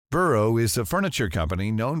Burrow is a furniture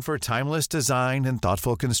company known for timeless design and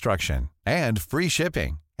thoughtful construction, and free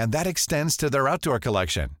shipping, and that extends to their outdoor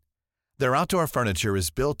collection. Their outdoor furniture is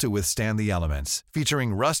built to withstand the elements,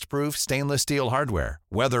 featuring rust-proof stainless steel hardware,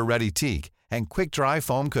 weather-ready teak, and quick-dry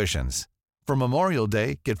foam cushions. For Memorial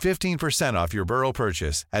Day, get 15% off your Burrow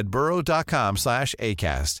purchase at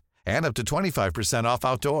burrow.com/acast, and up to 25% off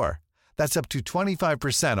outdoor. That's up to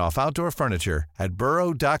 25% off outdoor furniture at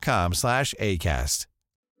burrow.com/acast.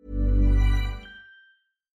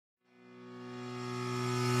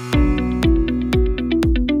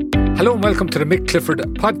 Hello and welcome to the Mick Clifford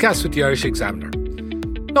podcast with the Irish Examiner.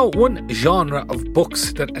 Now, one genre of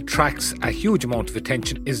books that attracts a huge amount of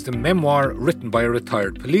attention is the memoir written by a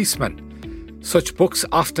retired policeman. Such books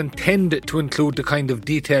often tend to include the kind of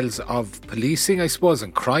details of policing, I suppose,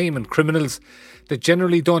 and crime and criminals that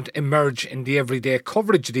generally don't emerge in the everyday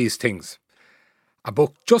coverage of these things. A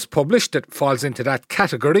book just published that falls into that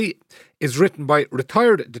category is written by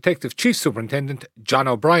retired Detective Chief Superintendent John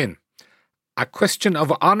O'Brien. A Question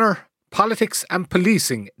of Honour, Politics and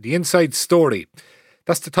Policing, The Inside Story.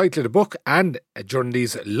 That's the title of the book, and during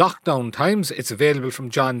these lockdown times, it's available from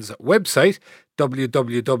John's website,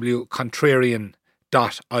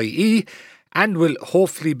 www.contrarian.ie, and will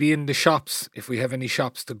hopefully be in the shops, if we have any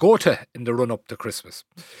shops to go to in the run-up to Christmas.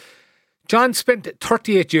 John spent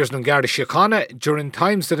 38 years in Garda Síochána during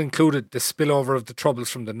times that included the spillover of the Troubles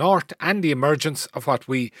from the North and the emergence of what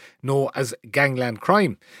we know as gangland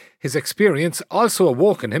crime. His experience also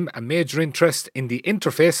awoke in him a major interest in the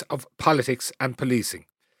interface of politics and policing.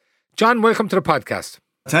 John, welcome to the podcast.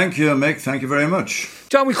 Thank you, Mick. Thank you very much.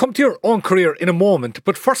 John, we'll come to your own career in a moment,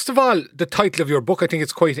 but first of all, the title of your book, I think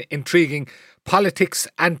it's quite intriguing, Politics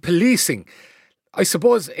and Policing. I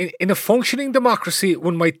suppose in a functioning democracy,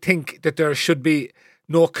 one might think that there should be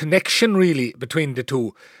no connection really between the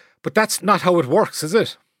two. But that's not how it works, is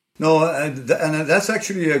it? No, and that's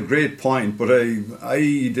actually a great point. But I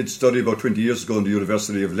did study about 20 years ago in the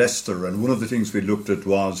University of Leicester, and one of the things we looked at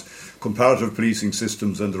was comparative policing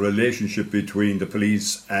systems and the relationship between the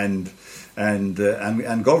police and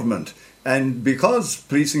government. And because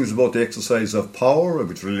policing is about the exercise of power,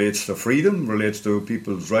 which relates to freedom, relates to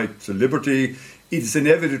people's right to liberty, it's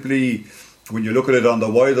inevitably, when you look at it on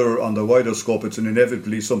the wider scope, it's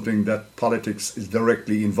inevitably something that politics is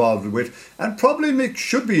directly involved with, and probably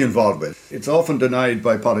should be involved with. It's often denied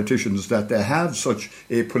by politicians that they have such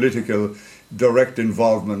a political direct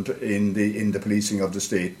involvement in the policing of the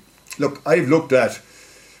state. Look, I've looked at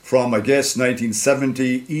from, I guess,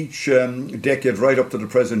 1970, each decade right up to the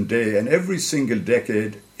present day, and every single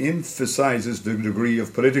decade emphasises the degree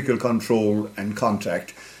of political control and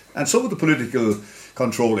contact. And some of the political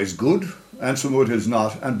control is good, and some of it is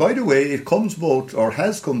not. And by the way, it comes both, or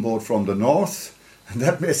has come both, from the north, and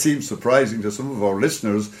that may seem surprising to some of our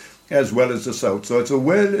listeners, as well as the south. So it's a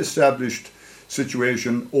well-established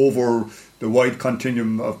situation over the wide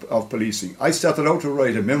continuum of policing. I started out to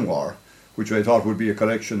write a memoir, which I thought would be a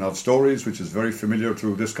collection of stories, which is very familiar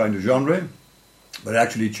to this kind of genre, but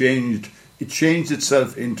actually changed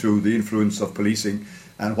itself into the influence of policing.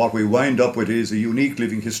 And what we wind up with is a unique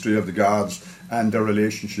living history of the Guards and their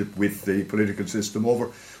relationship with the political system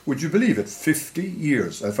over, would you believe it, 50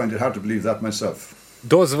 years. I find it hard to believe that myself.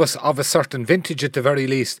 Those of us of a certain vintage at the very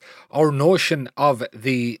least, our notion of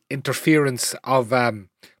the interference of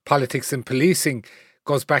politics and policing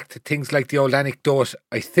goes back to things like the old anecdote.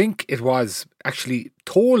 I think it was actually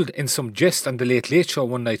told in some jest on the Late Late Show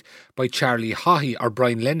one night by Charlie Haughey or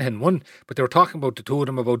Brian Lenihan one, but they were talking about the two of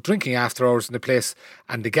them about drinking after hours in the place,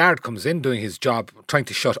 and the guard comes in doing his job, trying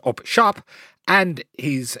to shut up shop, and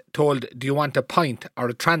he's told, do you want a pint or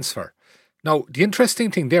a transfer? Now, the interesting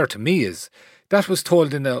thing there to me is that was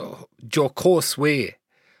told in a jocose way,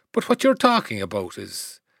 but what you're talking about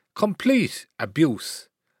is complete abuse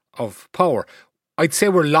of power. I'd say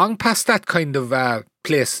we're long past that kind of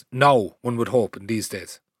place now, one would hope, in these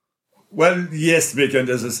days. Well, yes, Mick, and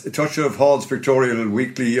there's a touch of Hall's Pictorial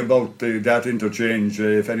Weekly about that interchange.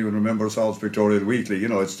 If anyone remembers Hall's Pictorial Weekly,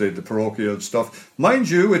 it's the parochial stuff. Mind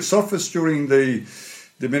you, it surfaced during the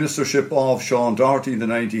ministership of Sean Doherty in the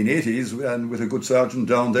 1980s, and with a good sergeant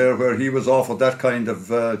down there where he was offered that kind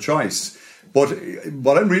of choice. But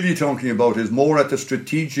what I'm really talking about is more at the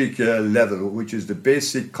strategic level, which is the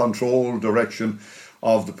basic control direction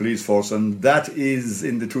of the police force. And that is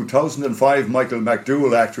in the 2005 Michael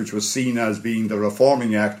McDowell Act, which was seen as being the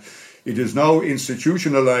reforming act. It is now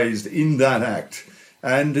institutionalised in that act.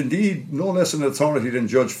 And indeed, no less an authority than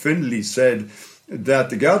Judge Findlay said that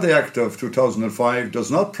the Garda Act of 2005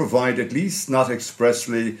 does not provide, at least not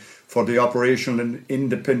expressly, for the operational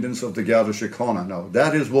independence of the Garda Síochána. Now,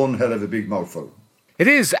 that is one hell of a big mouthful. It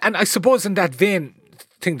is, and I suppose in that vein,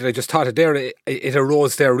 thing that I just thought of there, it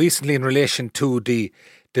arose there recently in relation to the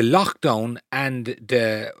lockdown and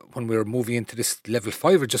when we were moving into this level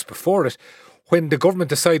 5 or just before it, when the government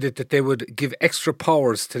decided that they would give extra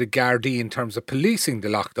powers to the Gardaí in terms of policing the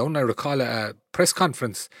lockdown. I recall a press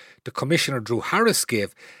conference the Commissioner Drew Harris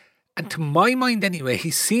gave, and to my mind anyway, he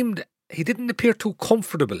didn't appear too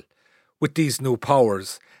comfortable with these new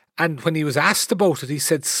powers. And when he was asked about it, he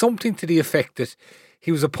said something to the effect that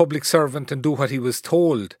he was a public servant and do what he was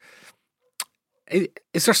told.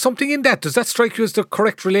 Is there something in that? Does that strike you as the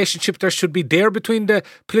correct relationship there should be there between the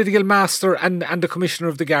political master and the Commissioner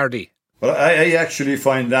of the Gardaí? Well, I actually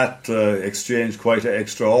find that exchange quite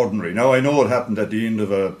extraordinary. Now, I know it happened at the end of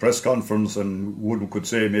a press conference, and one could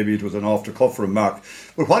say maybe it was an off-the-cuff remark.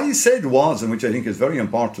 But what he said was, and which I think is very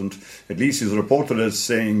important, at least he's reported as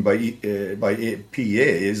saying by PA,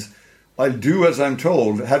 is, I'll do as I'm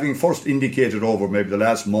told, having first indicated over maybe the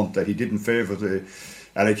last month that he didn't favour the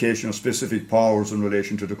allocation of specific powers in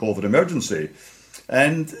relation to the COVID emergency.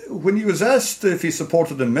 And when he was asked if he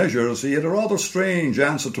supported the measures, he had a rather strange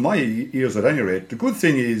answer, to my ears at any rate. The good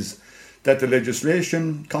thing is that the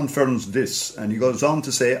legislation confirms this, and he goes on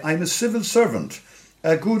to say, I'm a civil servant,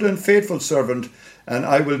 a good and faithful servant, and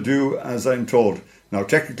I will do as I'm told. Now,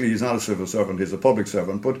 technically, he's not a civil servant, he's a public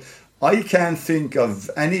servant, but I can't think of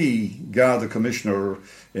any Garda commissioner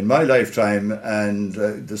in my lifetime, and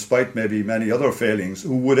despite maybe many other failings,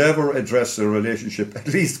 who would ever address a relationship, at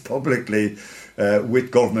least publicly, with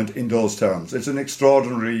government in those terms. It's an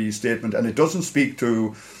extraordinary statement, and it doesn't speak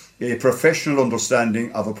to a professional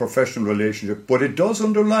understanding of a professional relationship, but it does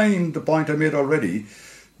underline the point I made already,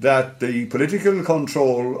 that the political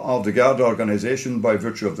control of the Garda organisation by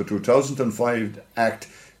virtue of the 2005 Act,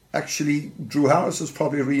 actually Drew Harris is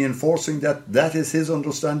probably reinforcing that is his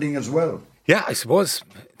understanding as well. Yeah, I suppose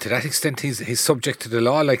to that extent he's subject to the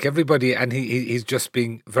law like everybody, and he's just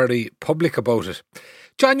being very public about it.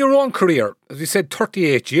 John, your own career, as you said,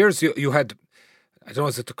 38 years, you had, I don't know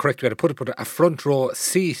is it the correct way to put it, but a front row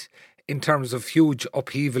seat in terms of huge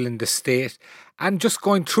upheaval in the state. And just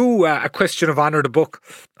going through A Question of Honour, the book,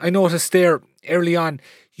 I noticed there early on,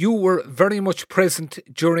 you were very much present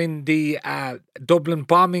during the Dublin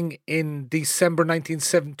bombing in December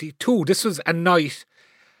 1972. This was a night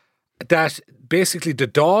that basically the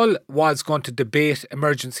Dáil was going to debate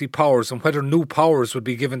emergency powers and whether new powers would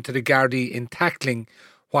be given to the Gardaí in tackling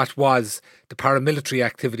what was the paramilitary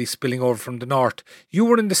activity spilling over from the north. You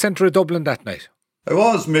were in the centre of Dublin that night. I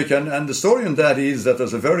was, Mick, and the story on that is that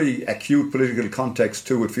there's a very acute political context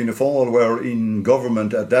to it. Fianna Fáil were in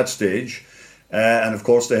government at that stage, and of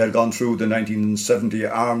course they had gone through the 1970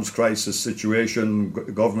 arms crisis situation,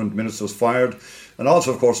 government ministers fired, and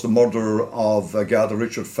also of course the murder of Garda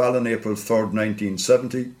Richard Fallon, April 3rd,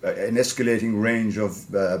 1970, an escalating range of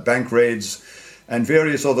bank raids and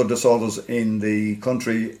various other disorders in the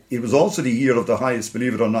country. It was also the year of the highest,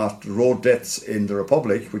 believe it or not, road deaths in the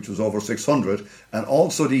Republic, which was over 600, and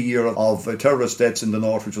also the year of terrorist deaths in the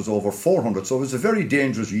north, which was over 400. So it was a very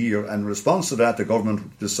dangerous year, and in response to that, the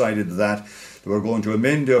government decided that they were going to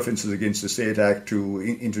amend the Offences Against the State Act to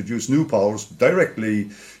introduce new powers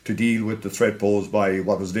directly to deal with the threat posed by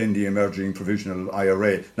what was then the emerging provisional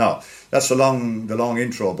IRA. Now, that's the long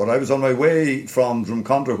intro, but I was on my way from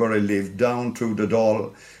Drumcondra, where I lived, down to the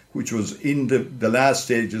Dáil, which was in the last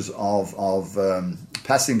stages of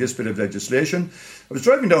passing this bit of legislation. I was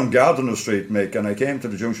driving down Gardiner Street, Mick, and I came to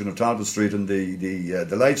the junction of Talbot Street, and the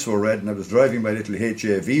lights were red, and I was driving my little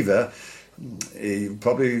HA Viva.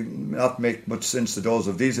 Probably not make much sense to those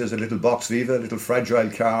of these as a little box Viva, a little fragile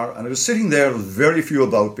car, and I was sitting there with very few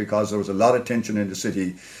about because there was a lot of tension in the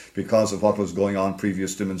city because of what was going on,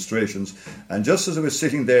 previous demonstrations. And just as I was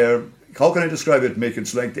sitting there, how can I describe it, Mick?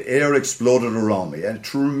 It's like the air exploded around me, a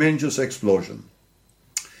tremendous explosion.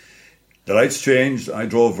 The lights changed. I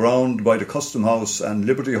drove round by the Custom House, and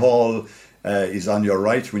Liberty Hall is on your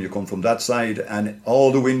right when you come from that side, and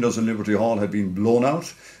all the windows in Liberty Hall had been blown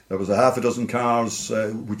out. There was a half a dozen cars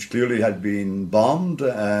which clearly had been bombed,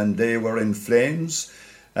 and they were in flames.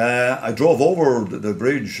 I drove over the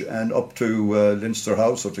bridge and up to Leinster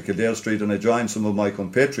House, up to Kildare Street, and I joined some of my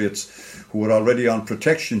compatriots who were already on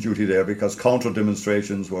protection duty there because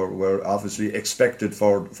counter-demonstrations were obviously expected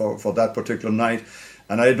for that particular night.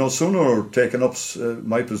 And I had no sooner taken up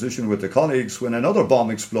my position with the colleagues when another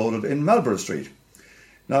bomb exploded in Marlborough Street.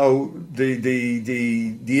 Now,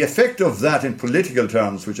 the effect of that in political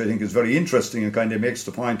terms, which I think is very interesting and kind of makes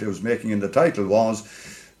the point I was making in the title, was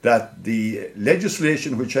that the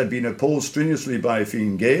legislation which had been opposed strenuously by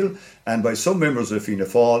Fine Gael and by some members of Fianna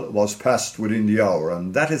Fáil was passed within the hour.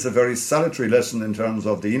 And that is a very salutary lesson in terms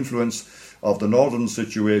of the influence of the northern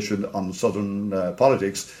situation on southern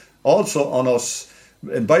politics, also on us.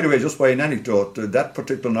 And by the way, just by an anecdote, that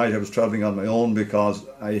particular night I was travelling on my own because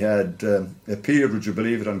I had appeared, would you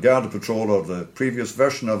believe it, on Garda Patrol, or the previous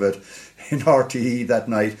version of it, in RTE that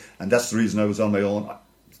night, and that's the reason I was on my own.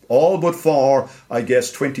 All but for, I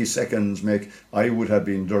guess, 20 seconds, Mick, I would have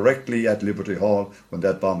been directly at Liberty Hall when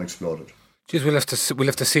that bomb exploded. Geez, we'll have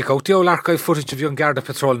to seek out the old archive footage of you on Garda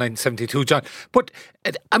Patrol 1972, John. But,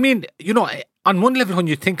 I mean, you know, on one level, when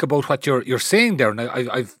you think about what you're saying there, and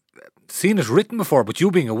I've seen it written before, but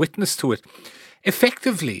you being a witness to it,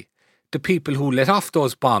 effectively, the people who let off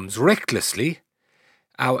those bombs recklessly,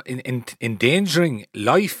 endangering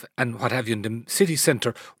life and what have you in the city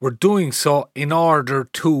centre, were doing so in order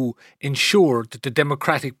to ensure that the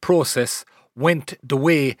democratic process went the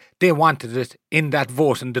way they wanted it in that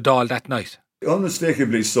vote in the Dáil that night.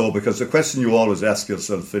 Unmistakably so, because the question you always ask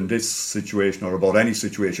yourself in this situation, or about any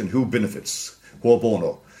situation, who benefits? Quo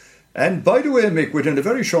bono? And by the way, Mick, within a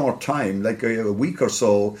very short time, like a week or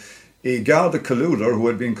so, a Garda colluder who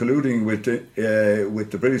had been colluding with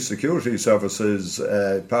the British security services,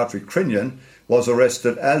 Patrick Crinion, was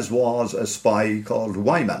arrested, as was a spy called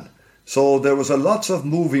Wyman. So there was a lots of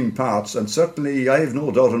moving parts, and certainly I have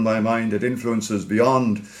no doubt in my mind that influences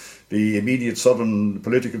beyond the immediate southern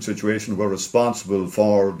political situation were responsible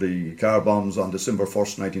for the car bombs on December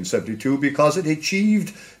 1st, 1972, because it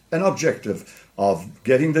achieved an objective of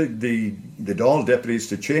getting the Dáil deputies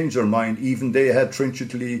to change their mind. Even they had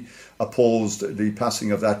trenchantly opposed the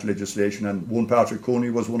passing of that legislation, and one Patrick Cooney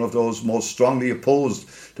was one of those most strongly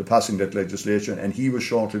opposed to passing that legislation, and he was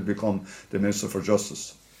shortly to become the Minister for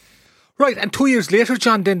Justice. Right, and 2 years later,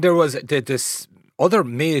 John, then there was this other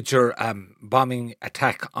major bombing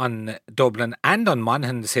attack on Dublin and on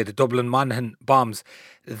Monaghan, say the Dublin-Monaghan bombs.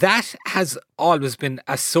 That has always been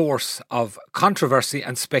a source of controversy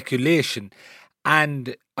and speculation.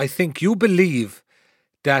 And I think you believe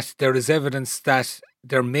that there is evidence that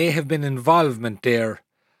there may have been involvement there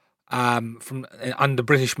on the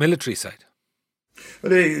British military side.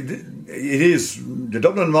 Well, it is. The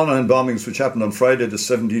Dublin Monaghan bombings, which happened on Friday the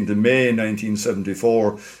 17th of May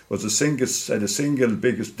 1974, was the single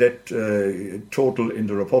biggest death total in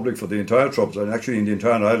the Republic for the entire troops, and actually in the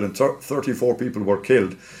entire island. 34 people were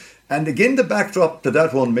killed. And again, the backdrop to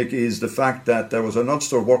that one, Mick, is the fact that there was an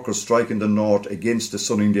Ulster workers' strike in the north against the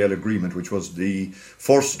Sunningdale Agreement, which was the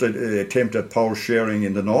first attempt at power sharing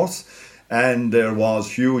in the north. And there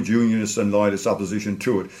was huge unionist and loyalist opposition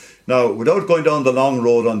to it. Now, without going down the long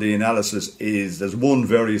road on the analysis, there's one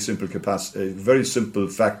very simple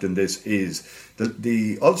fact in this, is that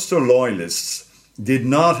the Ulster loyalists did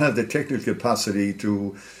not have the technical capacity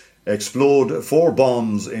to explode 4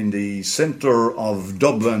 bombs in the centre of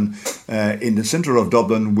Dublin,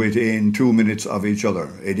 within 2 minutes of each other.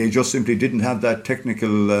 They just simply didn't have that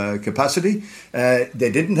technical capacity. They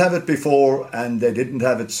didn't have it before, and they didn't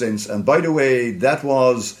have it since. And by the way, that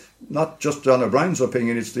was not just John O'Brien's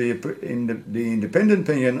opinion; it's the independent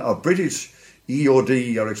opinion of British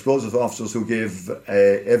EOD, or explosive officers, who gave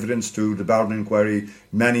evidence to the Barron inquiry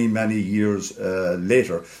many, many years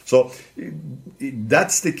later. So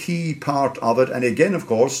that's the key part of it. And again, of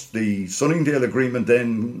course, the Sunningdale Agreement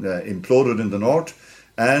then imploded in the north,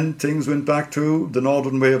 and things went back to the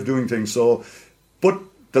northern way of doing things. So, but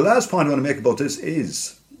the last point I want to make about this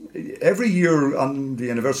is, every year on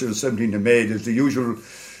the anniversary of the 17th of May, there's the usual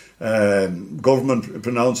government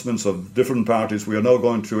pronouncements of different parties. We are now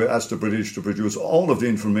going to ask the British to produce all of the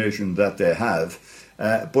information that they have.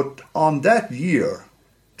 But on that year,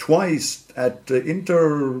 twice at the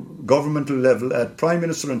intergovernmental level, at Prime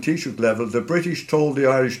Minister and Taoiseach level, the British told the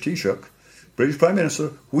Irish Taoiseach, British Prime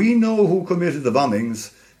Minister, we know who committed the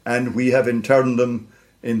bombings and we have interned them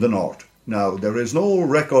in the north. Now, there is no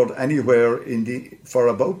record anywhere for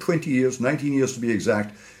about 20 years, 19 years to be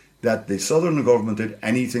exact, that the southern government did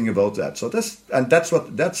anything about that. So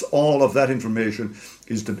that's all of that information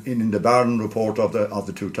is in the Barron report of the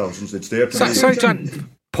 2000s. It's there. Sorry, John.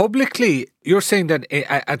 Publicly, you're saying that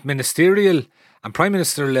at ministerial and Prime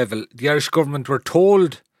Minister level, the Irish government were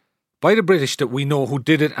told by the British that we know who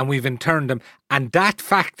did it and we've interned them, and that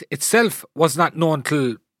fact itself was not known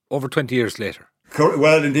till over 20 years later.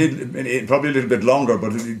 Well, indeed, probably a little bit longer,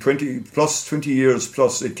 but 20 years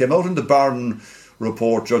plus. It came out in the Barron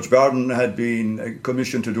report. Judge Barron had been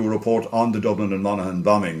commissioned to do a report on the Dublin and Monaghan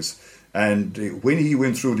bombings, and when he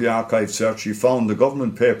went through the archive search, he found the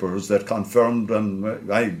government papers that confirmed, and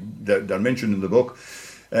they're mentioned in the book,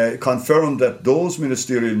 confirmed that those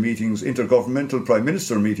ministerial meetings, intergovernmental Prime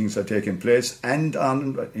Minister meetings, had taken place, and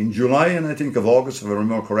in July and I think of August, if I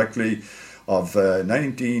remember correctly, of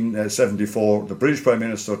 1974, the British Prime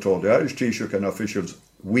Minister told the Irish Taoiseach and officials,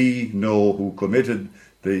 we know who committed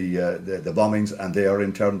the bombings and they are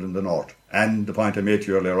interned in the north. And the point I made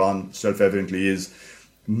to you earlier on, self-evidently, is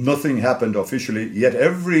nothing happened officially,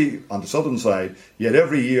 on the southern side, yet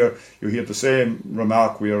every year you hear the same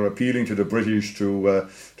remark, we are appealing to the British to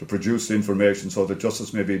produce the information so that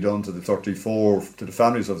justice may be done to the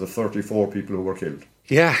families of the 34 people who were killed.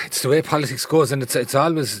 Yeah, it's the way politics goes, and it's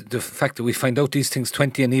always the fact that we find out these things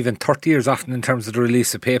 20 and even 30 years often in terms of the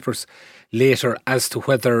release of papers later as to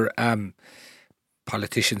whether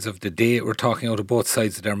politicians of the day were talking out of both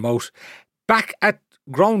sides of their mouth. Back at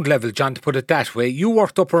ground level, John, to put it that way, you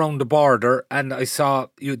worked up around the border, and I saw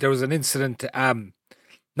there was an incident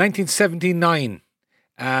 1979,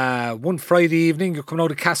 one Friday evening, you're coming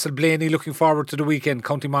out of Castle Blaney looking forward to the weekend,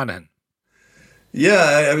 County Monaghan.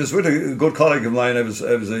 Yeah, I was with a good colleague of mine. I was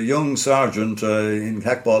a young sergeant in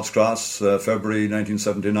Hackballs Cross, February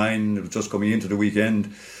 1979. It was just coming into the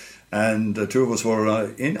weekend, and the two of us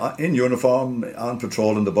were in uniform on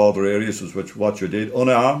patrol in the border areas, which what you did,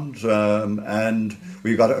 unarmed, and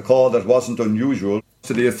we got a call that wasn't unusual,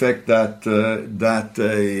 to the effect that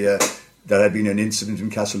there had been an incident in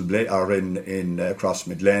Castle Blaney or in Cross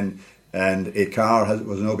Midlen. And a car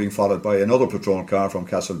was now being followed by another patrol car from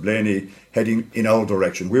Castle Blaney heading in our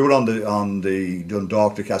direction. We were on the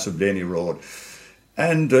Dundalk to Castle Blaney road.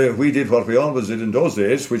 And we did what we always did in those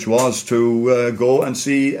days, which was to go and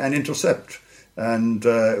see and intercept. And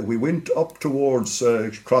we went up towards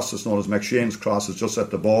a cross that's known as McShane's Cross. It's just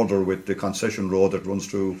at the border with the concession road that runs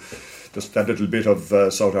through just that little bit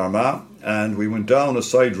of South Armagh, and we went down a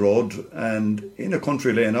side road and in a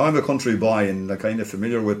country lane. Now I'm a country boy and I'm kind of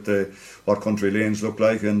familiar with what country lanes look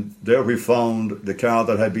like, and there we found the car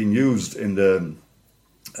that had been used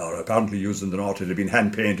apparently used in the north. It had been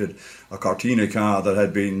hand painted, a Cortina car that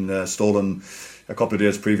had been stolen a couple of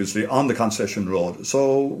days previously on the concession road.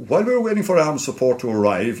 So while we were waiting for armed support to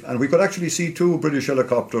arrive, and we could actually see two British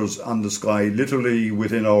helicopters on the sky, literally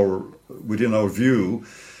within our view,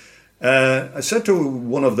 I said to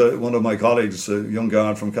one of my colleagues, a young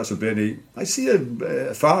guard from Castleblaney, I see a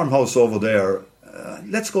farmhouse over there.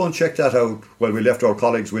 Let's go and check that out. Well, we left our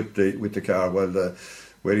colleagues with the car while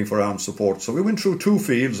waiting for armed support. So we went through two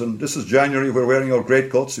fields, and this is January. We're wearing our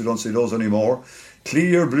greatcoats. You don't see those anymore.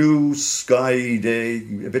 Clear blue sky day,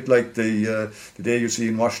 a bit like the day you see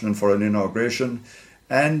in Washington for an inauguration.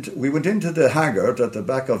 And we went into the haggard at the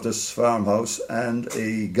back of this farmhouse, and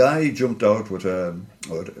a guy jumped out with a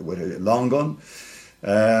long gun.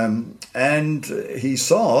 And he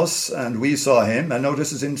saw us, and we saw him. And now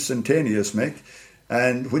this is instantaneous, Mick.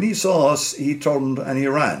 And when he saw us, he turned and he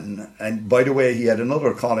ran. And by the way, he had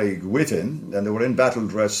another colleague with him, and they were in battle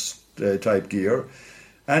dress type gear.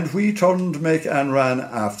 And we turned, Mick, and ran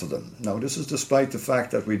after them. Now, this is despite the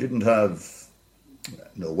fact that we didn't have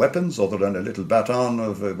no weapons other than a little baton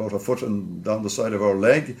of about a foot and down the side of our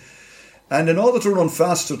leg. And in order to run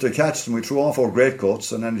faster to catch them, we threw off our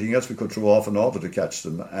greatcoats and anything else we could throw off in order to catch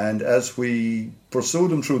them. And as we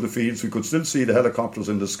pursued them through the fields, we could still see the helicopters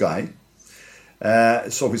in the sky.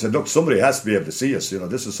 So we said, look, somebody has to be able to see us.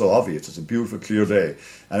 This is so obvious. It's a beautiful, clear day.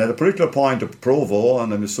 And at a particular point, a provo,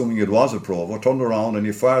 and I'm assuming it was a provo, turned around and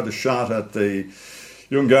he fired a shot at the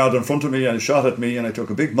young guard in front of me, and he shot at me, and I took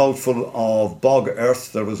a big mouthful of bog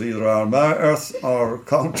earth. There was either Armagh earth or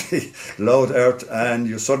County Loud earth, and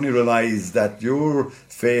you suddenly realise that your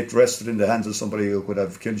fate rested in the hands of somebody who could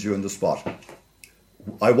have killed you in the spot.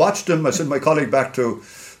 I watched them. I sent my colleague back to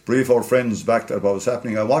brief our friends back to what was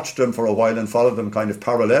happening. I watched them for a while and followed them kind of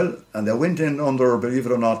parallel, and they went in under, believe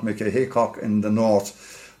it or not, Mickey Haycock in the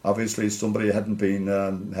north. Obviously, somebody hadn't been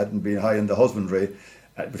high in the husbandry,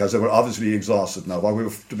 because they were obviously exhausted now.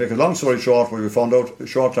 To make a long story short, we found out a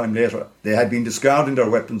short time later, they had been discarding their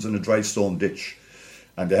weapons in a dry stone ditch,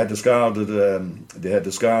 and they had discarded an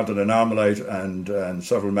Armalite and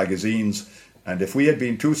several magazines. And if we had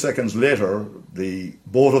been 2 seconds later,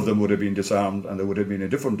 both of them would have been disarmed, and there would have been a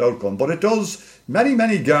different outcome. But it does.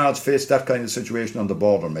 Many guards face that kind of situation on the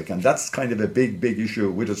border, Mick, and that's kind of a big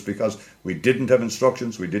issue with us, because we didn't have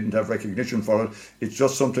instructions, we didn't have recognition for it. It's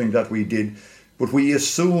just something that we did. But we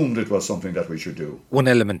assumed it was something that we should do. One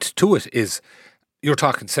element to it is, you're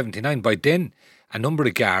talking 79, by then a number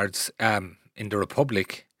of guards in the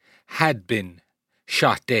Republic had been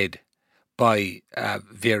shot dead by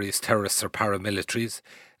various terrorists or paramilitaries.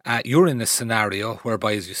 You're in a scenario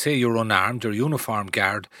whereby, as you say, you're unarmed, you're a uniformed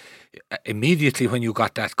guard. Immediately when you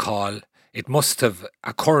got that call, it must have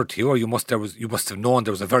occurred to you, or you must have known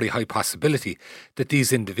there was a very high possibility that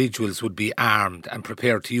these individuals would be armed and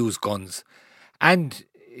prepared to use guns. And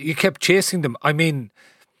you kept chasing them. I mean,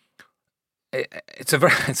 it's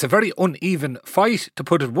a very uneven fight, to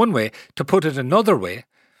put it one way. To put it another way,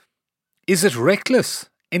 is it reckless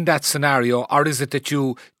in that scenario, or is it that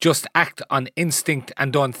you just act on instinct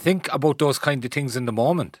and don't think about those kind of things in the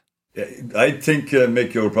moment? I think,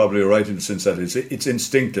 Mick, you're probably right in the sense that it's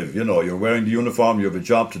instinctive. You know, you're wearing the uniform, you have a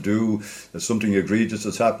job to do, there's something egregious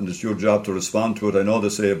that's happened, it's your job to respond to it. I know they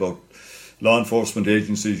say about law enforcement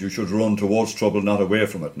agencies, you should run towards trouble, not away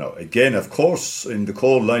from it. Now, again, of course, in the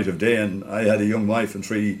cold light of day, and I had a young wife and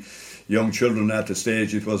 3 young children at the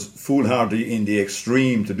stage, it was foolhardy in the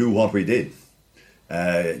extreme to do what we did.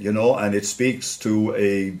 And it speaks to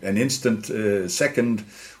an instant second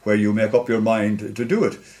where you make up your mind to do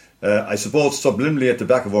it. I suppose subliminally at the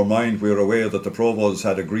back of our mind we were aware that the Provost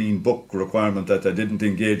had a green book requirement that they didn't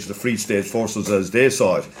engage the Free State forces as they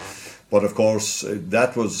saw it. But of course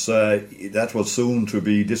that was soon to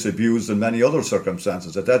be disabused in many other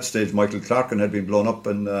circumstances. At that stage Michael Clarkin had been blown up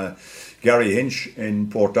in Gary Hinch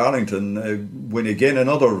in Port Darlington when again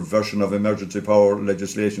another version of emergency power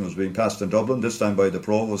legislation was being passed in Dublin, this time by the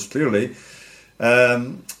Provost clearly.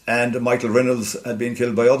 And Michael Reynolds had been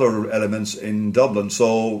killed by other elements in Dublin.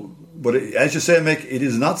 But as you say, Mick, it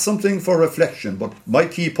is not something for reflection. But my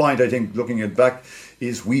key point, I think, looking it back,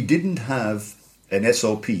 is we didn't have an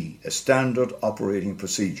SOP, a standard operating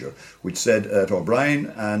procedure, which said to O'Brien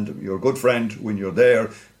and your good friend, when you're there,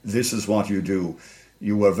 this is what you do.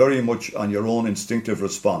 You were very much on your own instinctive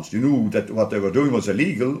response. You knew that what they were doing was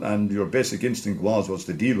illegal, and your basic instinct was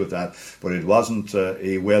to deal with that. But it wasn't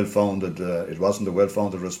a well-founded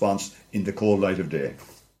response in the cold light of day.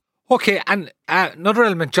 Okay, and another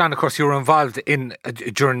element, John, of course, you were involved in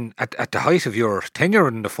during at the height of your tenure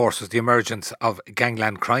in the force was the emergence of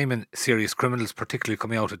gangland crime and serious criminals, particularly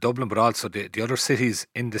coming out of Dublin, but also the other cities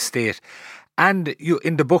in the state. And you,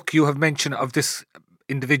 in the book, you have mention of this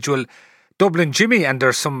individual, Dublin Jimmy, and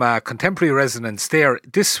there's some contemporary resonance there.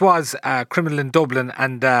 This was a criminal in Dublin,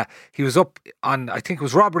 and he was up on, I think it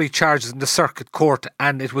was robbery charges in the circuit court,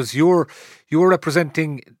 and it was you were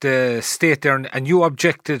representing the state there, and you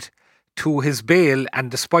objected to his bail, and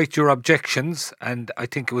despite your objections, and I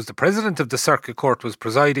think it was the president of the circuit court was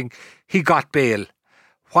presiding, he got bail.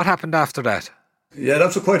 What happened after that? Yeah,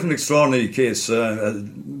 that's quite an extraordinary case. The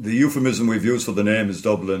euphemism we've used for the name is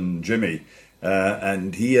Dublin Jimmy.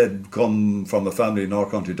 And he had come from a family in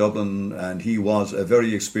North County Dublin, and he was a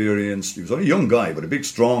very experienced, he was only a young guy, but a big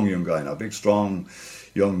strong young guy now, big strong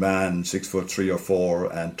young man, 6'3" or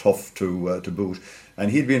 4", and tough to boot.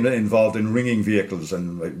 And he'd been involved in ringing vehicles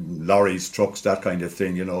and lorries, trucks, that kind of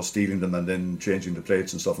thing, stealing them and then changing the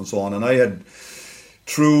plates and stuff and so on. And I had,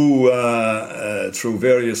 through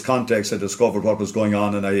various contacts, had discovered what was going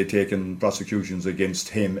on, and I had taken prosecutions against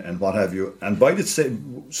him and what have you. And by the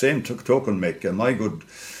same token, Mick, my good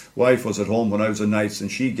wife was at home when I was on nights, and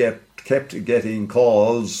she kept getting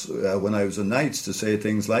calls when I was on nights to say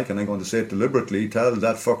things like, and I'm going to say it deliberately, tell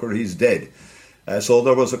that fucker he's dead. So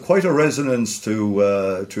there was quite a resonance to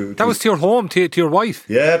that was to your home, to your wife?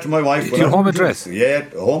 Yeah, to my wife. To your home address? Yeah,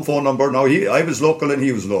 home phone number. Now, I was local and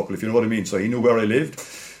he was local, if you know what I mean, so he knew where I lived.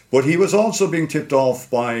 But he was also being tipped off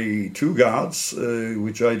by 2 guards,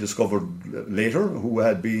 which I discovered later, who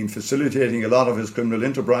had been facilitating a lot of his criminal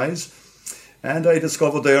enterprise. And I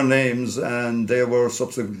discovered their names, and they were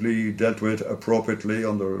subsequently dealt with appropriately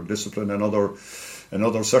under discipline and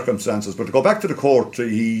other circumstances. But to go back to the court,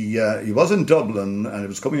 he was in Dublin, and it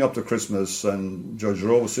was coming up to Christmas, and Judge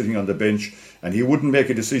Rowe was sitting on the bench, and he wouldn't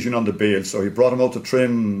make a decision on the bail, so he brought him out to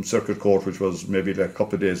Trim Circuit Court, which was maybe like a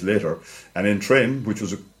couple of days later. And in Trim, which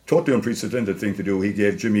was a totally unprecedented thing to do, he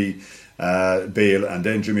gave Jimmy bail, and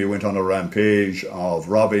then Jimmy went on a rampage of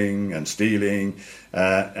robbing and stealing,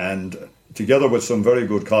 and together with some very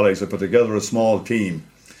good colleagues, I put together a small team,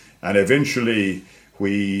 and eventually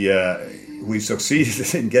we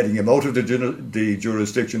succeeded in getting him out of the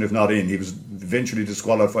jurisdiction, if not in. He was eventually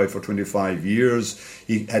disqualified for 25 years.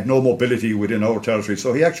 He had no mobility within our territory,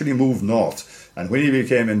 so he actually moved north. And when he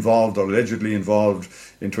became involved, or allegedly involved,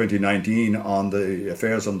 in 2019 on the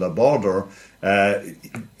affairs on the border,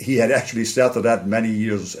 he had actually started that many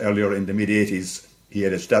years earlier in the mid-80s. He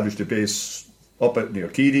had established a base up near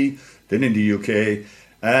Keady, then in the UK.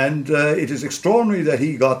 And it is extraordinary that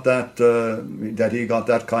he got that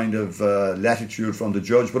kind of latitude from the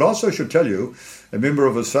judge. But also, I should tell you, a member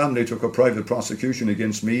of his family took a private prosecution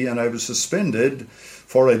against me, and I was suspended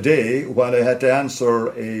for a day while I had to answer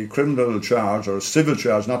a criminal charge or a civil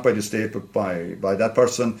charge, not by the state but by that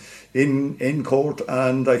person in court.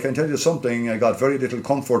 And I can tell you something, I got very little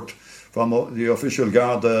comfort from the official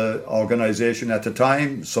Garda organisation at the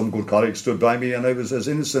time. Some good colleagues stood by me, and I was as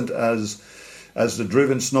innocent as the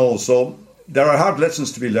driven snow. So there are hard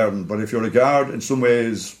lessons to be learned, but if you're a guard, in some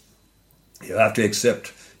ways, you have to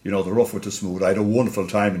accept, the rough with the smooth. I had a wonderful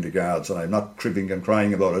time in the Guards, and I'm not cribbing and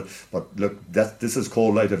crying about it, but look, this is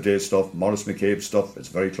cold light of day stuff, Maurice McCabe stuff, it's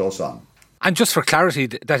very close on. And just for clarity,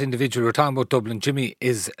 that individual we're talking about, Dublin Jimmy,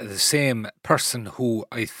 is the same person who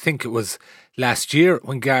I think it was last year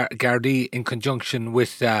when Gardaí, in conjunction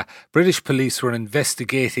with British police, were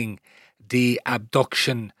investigating the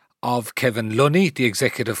abduction of Kevin Lunny, the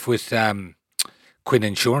executive with Quinn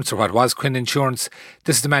Insurance, or what was Quinn Insurance.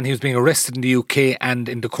 This is the man who was being arrested in the UK, and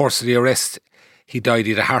in the course of the arrest, he died.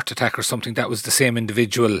 He had a heart attack or something. That was the same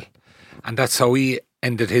individual, and that's how he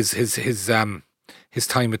ended his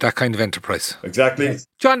time with that kind of enterprise. Exactly.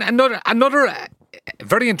 John, another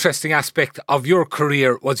very interesting aspect of your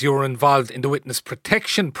career was you were involved in the Witness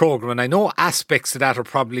Protection Programme, and I know aspects of that are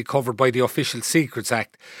probably covered by the Official Secrets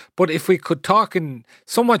Act, but if we could talk in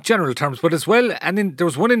somewhat general terms, but as well, and there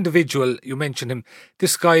was one individual, you mentioned him,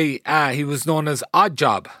 this guy, he was known as Odd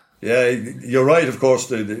Job. Yeah, you're right, of course,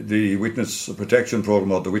 the Witness Protection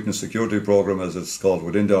Programme, or the Witness Security Programme as it's called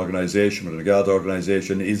within the organisation, within the Guard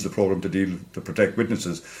organisation, is the programme to protect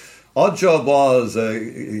witnesses. Oddjob was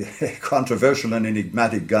a controversial and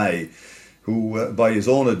enigmatic guy who, by his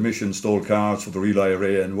own admission, stole cars for the Real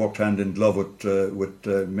IRA and worked hand in glove with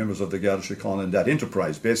members of the Garda Síochána in that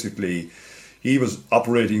enterprise. Basically, he was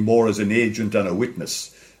operating more as an agent than a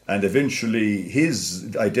witness. And eventually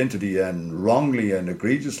his identity, and wrongly and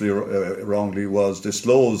egregiously wrongly, was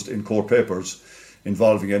disclosed in court papers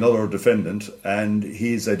involving another defendant, and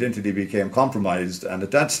his identity became compromised. And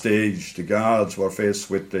at that stage, the guards were faced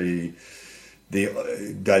with the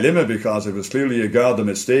dilemma, because it was clearly a Garda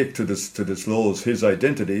mistake to disclose his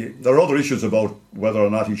identity. There are other issues about whether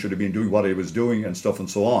or not he should have been doing what he was doing and stuff and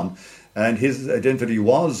so on. And his identity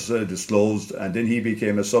was disclosed, and then he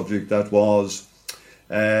became a subject that was,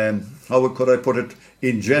 how could I put it,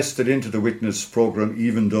 ingested into the witness programme,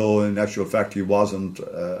 even though in actual fact he wasn't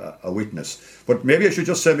a witness. But maybe I should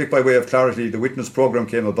just say, by way of clarity, the witness programme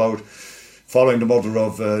came about following the murder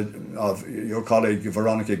of your colleague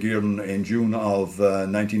Veronica Gearan in June of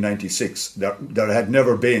 1996. There had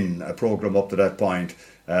never been a programme up to that point,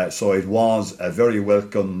 so it was a very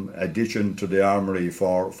welcome addition to the armoury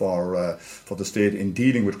for the state in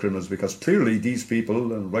dealing with criminals, because clearly these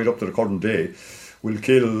people, and right up to the current day, will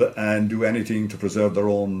kill and do anything to preserve their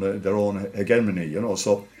own hegemony,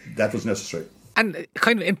 so that was necessary. And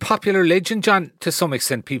kind of in popular legend, John, to some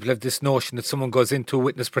extent, people have this notion that someone goes into a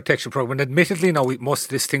witness protection program. And admittedly, now most of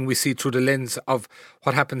this thing we see through the lens of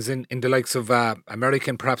what happens in the likes of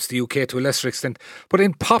America and perhaps the UK to a lesser extent. But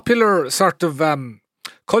in popular sort of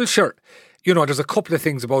culture, there's a couple of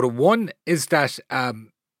things about it. One is that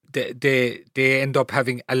they end up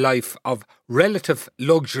having a life of relative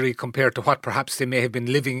luxury compared to what perhaps they may have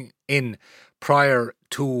been living in prior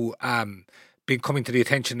to coming to the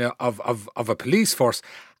attention of a police force.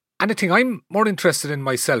 And I think I'm more interested in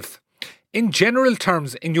myself, in general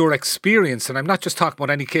terms, in your experience, and I'm not just talking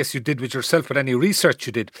about any case you did with yourself, but any research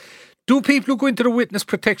you did. Do people who go into the witness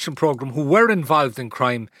protection programme who were involved in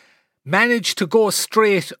crime manage to go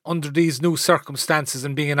straight under these new circumstances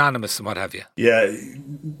and being anonymous and what have you? Yeah,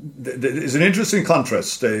 it's an interesting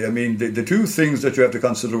contrast. The two things that you have to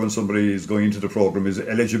consider when somebody is going into the programme is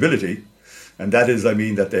eligibility. And that is,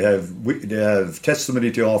 that they have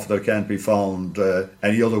testimony to offer that can't be found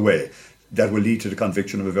any other way that will lead to the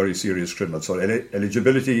conviction of a very serious criminal. So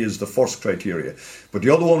eligibility is the first criteria. But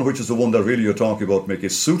the other one, which is the one that really you're talking about, Mick,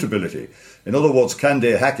 is suitability. In other words, can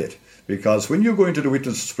they hack it? Because when you go into the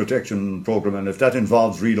Witness Protection Programme, and if that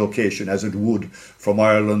involves relocation, as it would from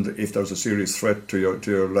Ireland if there's a serious threat to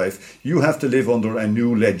your life, you have to live under a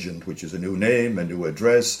new legend, which is a new name, a new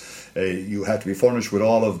address. You have to be furnished with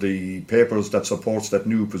all of the papers that supports that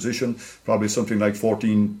new position, probably something like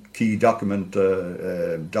 14 key document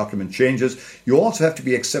changes. You also have to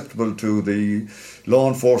be acceptable to the law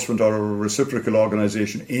enforcement or a reciprocal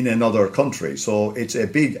organisation in another country. So it's a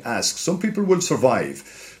big ask. Some people will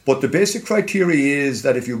survive. But the basic criteria is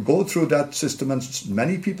that if you go through that system, and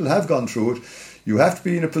many people have gone through it, you have to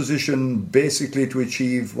be in a position basically to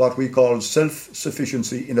achieve what we call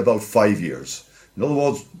self-sufficiency in about 5 years. In other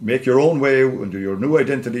words, make your own way under your new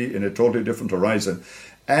identity in a totally different horizon.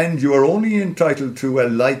 And you are only entitled to a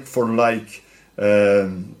like-for-like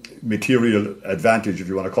material advantage, if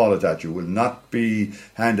you want to call it that. You will not be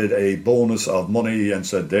handed a bonus of money and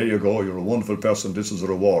said, there you go, you're a wonderful person, this is a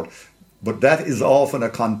reward. But that is often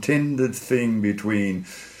a contended thing between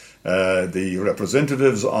the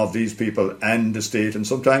representatives of these people and the state, and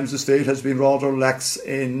sometimes the state has been rather lax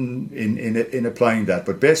in applying that.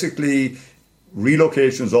 But basically,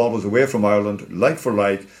 relocations always away from Ireland, like for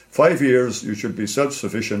like. 5 years, you should be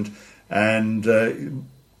self-sufficient, and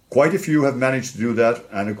quite a few have managed to do that,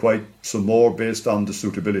 and quite some more, based on the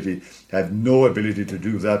suitability, have no ability to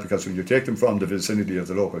do that, because when you take them from the vicinity of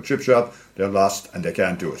the local chip shop, they're lost and they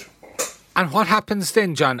can't do it. And what happens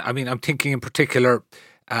then, John? I mean, I'm thinking in particular,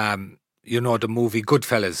 the movie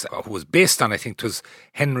Goodfellas, who was based on, I think it was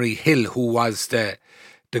Henry Hill, who was the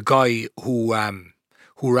guy who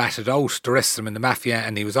ratted out the rest of them in the mafia,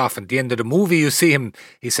 and he was off. At the end of the movie, you see him,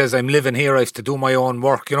 he says, I'm living here, I have to do my own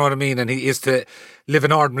work, you know what I mean? And he is to live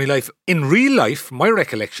an ordinary life. In real life, my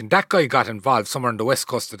recollection, that guy got involved somewhere on the west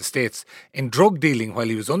coast of the States in drug dealing while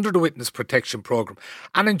he was under the witness protection programme.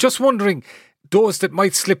 And I'm just wondering, those that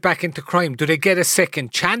might slip back into crime, do they get a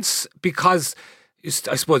second chance? Because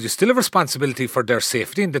I suppose you still have responsibility for their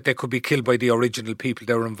safety, and that they could be killed by the original people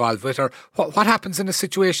they were involved with. Or what happens in a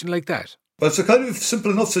situation like that? Well, it's a kind of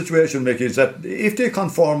simple enough situation, Mickey, is that if they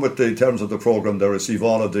conform with the terms of the programme, they receive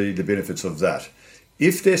all of the benefits of that.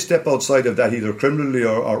 If they step outside of that, either criminally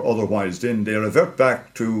or otherwise, then they revert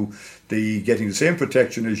back to getting the same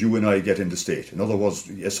protection as you and I get in the state. In other words,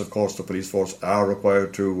 yes, of course, the police force are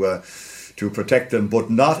required to protect them, but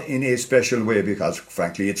not in a special way, because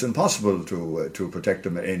frankly it's impossible to protect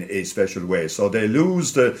them in a special way. So they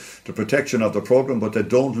lose the protection of the programme, but they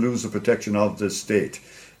don't lose the protection of the state.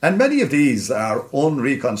 And many of these are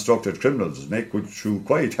unreconstructed criminals, Nick, who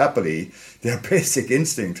quite happily, their basic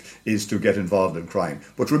instinct is to get involved in crime.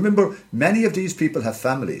 But remember, many of these people have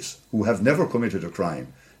families who have never committed a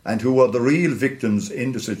crime, and who are the real victims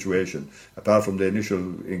in the situation, apart from the initial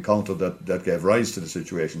encounter that gave rise to the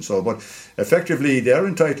situation. So, but effectively, they're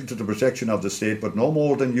entitled to the protection of the state, but no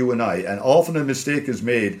more than you and I. And often a mistake is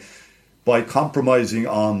made by compromising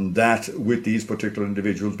on that with these particular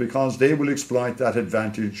individuals, because they will exploit that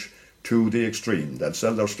advantage to the extreme. They'll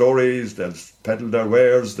sell their stories, they'll peddle their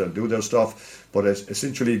wares, they'll do their stuff. But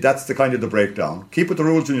essentially, that's the kind of the breakdown. Keep with the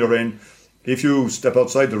rules when you're in. If you step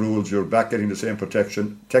outside the rules, you're back getting the same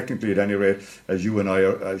protection, technically at any rate, as you and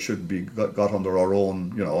I should be got under our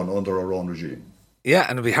own, under our own regime. Yeah,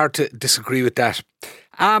 and it'd be hard to disagree with that.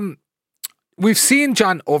 We've seen,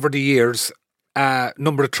 John, over the years, a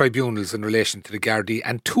number of tribunals in relation to the Gardaí,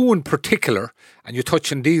 and two in particular, and you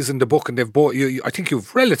touch on these in the book, and they've both, I think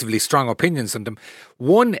you've relatively strong opinions on them.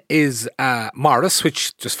 One is Morris,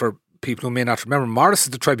 which, just for people who may not remember, Morris is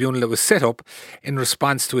the tribunal that was set up in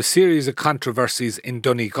response to a series of controversies in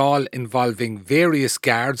Donegal involving various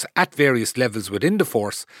guards at various levels within the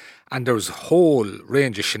force, and there was a whole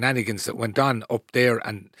range of shenanigans that went on up there,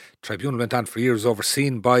 and the tribunal went on for years,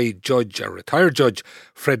 overseen by retired judge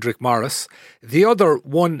Frederick Morris. The other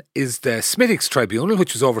one is the Smittix Tribunal,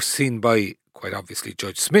 which was overseen by, quite obviously,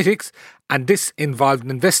 Judge Smittix, and this involved an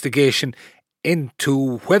investigation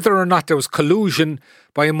into whether or not there was collusion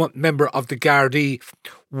by a member of the Gardaí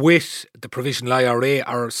with the Provisional IRA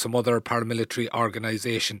or some other paramilitary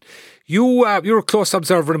organisation. You were a close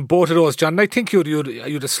observer in both of those, John, and I think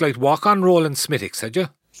you'd a slight walk-on role in Smittix, had you?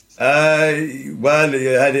 I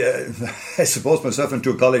suppose myself and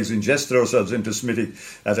two colleagues ingested ourselves into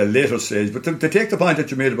Smittix at a later stage. But to take the point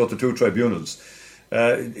that you made about the two tribunals,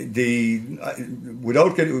 before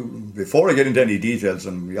I get into any details,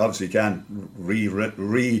 and we obviously can't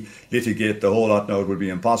re-litigate the whole lot now, it would be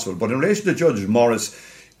impossible. But in relation to Judge Morris,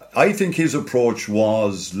 I think his approach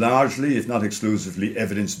was largely, if not exclusively,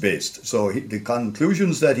 evidence-based. So the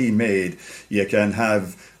conclusions that he made, you can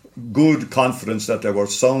have good confidence that they were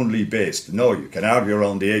soundly based. No, you can argue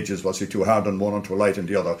around the edges, was he too hard on one and too light on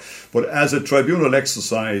the other. But as a tribunal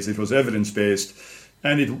exercise, it was evidence-based,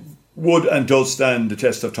 and it would and does stand the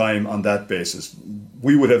test of time on that basis.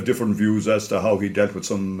 We would have different views as to how he dealt with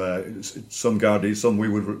some Gardaí. Some we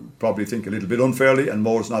would probably think a little bit unfairly, and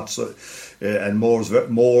more's not so, and more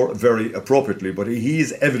very appropriately. But he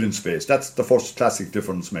is evidence-based. That's the first classic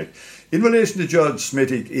difference, Mick. In relation to Judge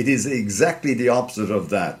Smittix, it is exactly the opposite of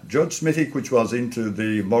that. Judge Smittix, which was into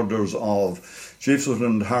the murders of Chief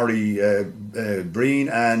Superintendent Harry BRIEN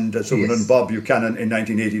and Superintendent Bob Buchanan in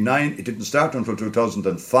 1989. It didn't start until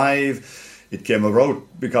 2005. It came about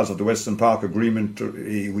because of the Western Park Agreement,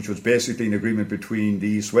 which was basically an agreement between the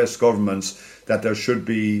East-West governments that there should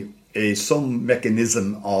be some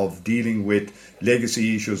mechanism of dealing with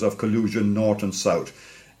legacy issues of collusion north and south.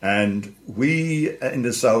 And we in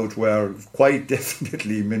the South were quite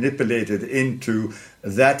definitely manipulated into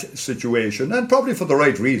that situation, and probably for the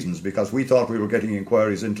right reasons, because we thought we were getting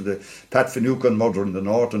inquiries into the Pat Finucane murder in the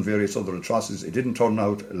North and various other atrocities. It didn't turn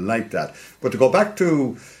out like that. But to go back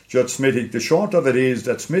to Judge Smittix, the short of it is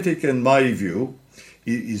that Smittix, in my view,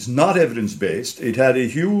 is not evidence-based. It had a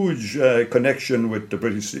huge connection with the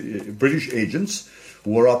British agents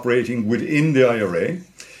who were operating within the IRA.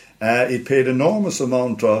 It paid enormous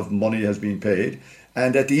amount of money has been paid.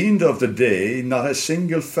 And at the end of the day, not a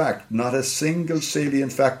single fact, not a single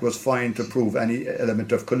salient fact was found to prove any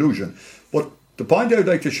element of collusion. But the point I would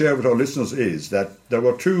like to share with our listeners is that there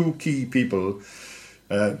were two key people,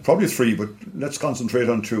 probably three, but let's concentrate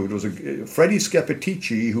on two. There was Freddie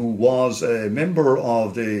Scapitici, who was a member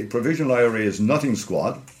of the Provisional IRA's Nutting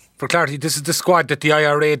Squad. For clarity, this is the squad that the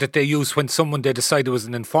IRA that they used when someone they decided was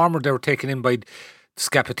an informer. They were taken in by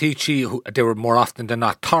Scapitici, who they were more often than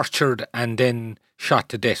not tortured and then shot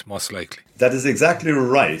to death, most likely. That is exactly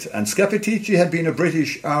right. And Scapitici had been a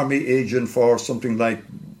British Army agent for something like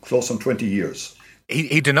close on 20 years.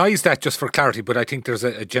 He denies that, just for clarity, but I think there's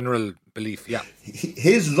a general belief, yeah.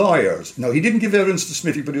 His lawyers, now he didn't give evidence to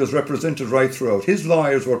Smithy, but he was represented right throughout. His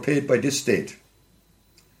lawyers were paid by this state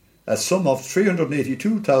a sum of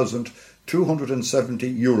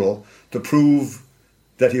 €382,270 to prove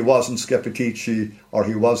that he wasn't Scapitici or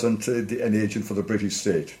he wasn't an agent for the British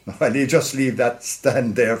state. And you just leave that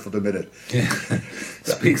stand there for the minute. Yeah.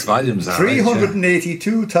 Speaks volumes.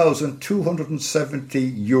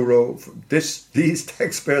 €382,270 these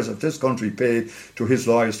taxpayers of this country paid to his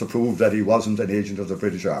lawyers to prove that he wasn't an agent of the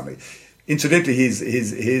British Army. Incidentally,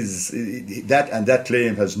 that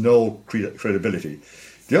claim has no credibility.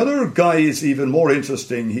 The other guy is even more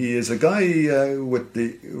interesting. He is a guy with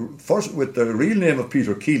the real name of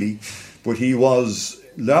Peter Keeley, but he was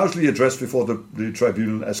largely addressed before the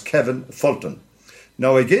tribunal as Kevin Fulton.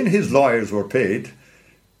 Now, again, his lawyers were paid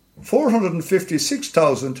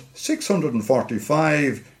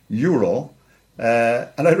 €456,645,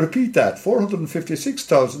 and I repeat that,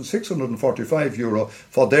 €456,645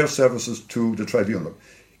 for their services to the tribunal.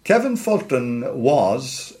 Kevin Fulton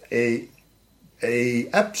was a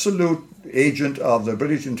absolute agent of the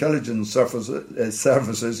British intelligence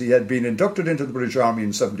services. He had been inducted into the British Army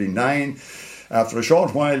in 1979. After a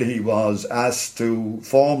short while, he was asked to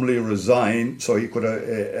formally resign so he could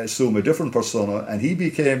assume a different persona, and he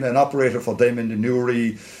became an operator for them in the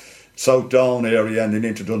Newry, South Down area and then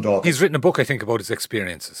into Dundalk. He's written a book, I think, about his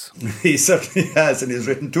experiences. He certainly has, and he's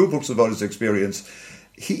written 2 books about his experience.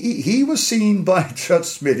 He was seen by Judge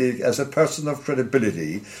Smithy as a person of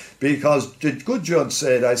credibility because the good judge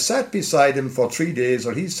said, I sat beside him for 3 days,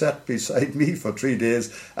 or he sat beside me for 3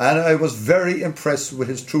 days, and I was very impressed with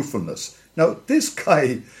his truthfulness. Now, this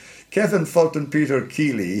guy, Kevin Fulton Peter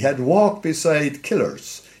Keeley, had walked beside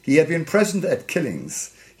killers. He had been present at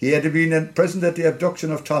killings. He had been present at the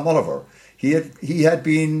abduction of Tom Oliver. He had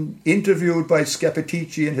been interviewed by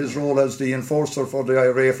Scapitici in his role as the enforcer for the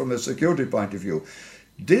IRA from a security point of view.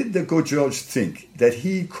 Did the good judge think that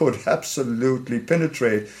he could absolutely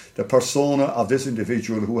penetrate the persona of this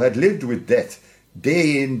individual who had lived with death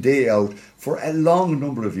day in, day out for a long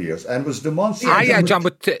number of years and was demonstrating... Yeah, John,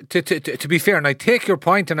 but to be fair, and I take your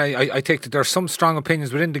point, and I take that there are some strong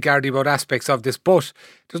opinions within the Gardaí about aspects of this, but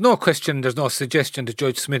there's no question, there's no suggestion that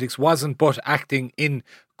Judge Smittix wasn't but acting in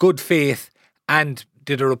good faith and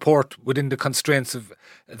did a report within the constraints of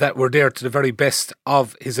that were there to the very best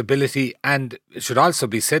of his ability. And it should also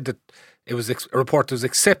be said that it was a report that was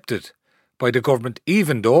accepted by the government,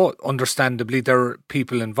 even though, understandably, there are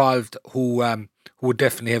people involved who would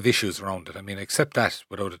definitely have issues around it. I mean, accept that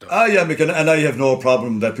without a doubt. Yeah, Mick, and I have no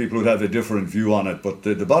problem that people would have a different view on it. But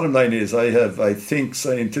the bottom line is, I think,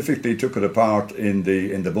 scientifically took it apart in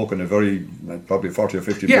the book in a very, probably 40 or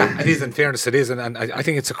 50 Yeah, pages. it is, in fairness, it is. And I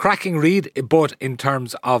think it's a cracking read, but in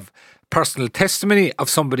terms of personal testimony of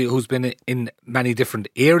somebody who's been in many different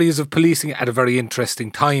areas of policing at a very interesting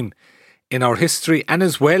time in our history, and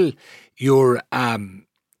as well, your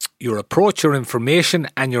approach, your information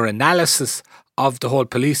and your analysis of the whole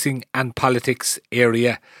policing and politics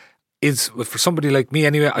area is, for somebody like me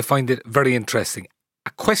anyway, I find it very interesting.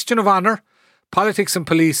 A Question of Honour, Politics and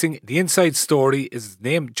Policing, the inside story is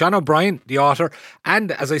named John O'Brien, the author,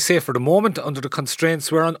 and as I say, for the moment, under the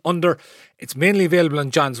constraints we're under, it's mainly available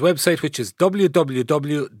on John's website, which is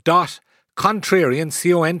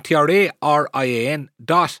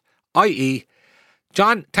www.contrarian.ie.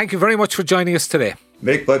 John, thank you very much for joining us today.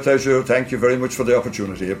 Mick, my pleasure. Thank you very much for the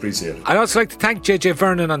opportunity. I appreciate it. I'd also like to thank JJ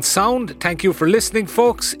Vernon on sound. Thank you for listening,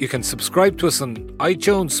 folks. You can subscribe to us on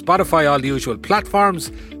iTunes, Spotify, all the usual platforms.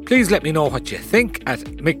 Please let me know what you think at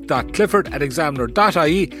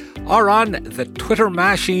mick.clifford@examiner.ie or on the Twitter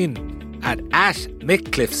machine at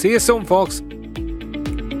 @MickCliff. See you soon, folks.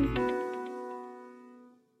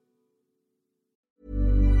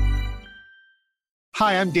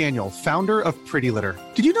 Hi, I'm Daniel, founder of Pretty Litter.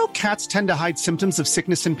 Did you know cats tend to hide symptoms of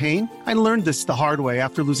sickness and pain? I learned this the hard way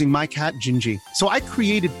after losing my cat, Gingy. So I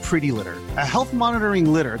created Pretty Litter, a health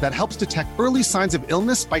monitoring litter that helps detect early signs of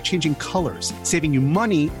illness by changing colors, saving you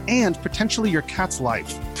money and potentially your cat's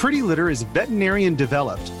life. Pretty Litter is veterinarian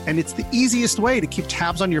developed, and it's the easiest way to keep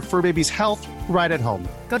tabs on your fur baby's health right at home.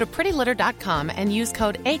 Go to prettylitter.com and use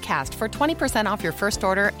code ACAST for 20% off your first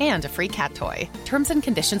order and a free cat toy. Terms and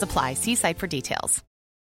conditions apply. See site for details.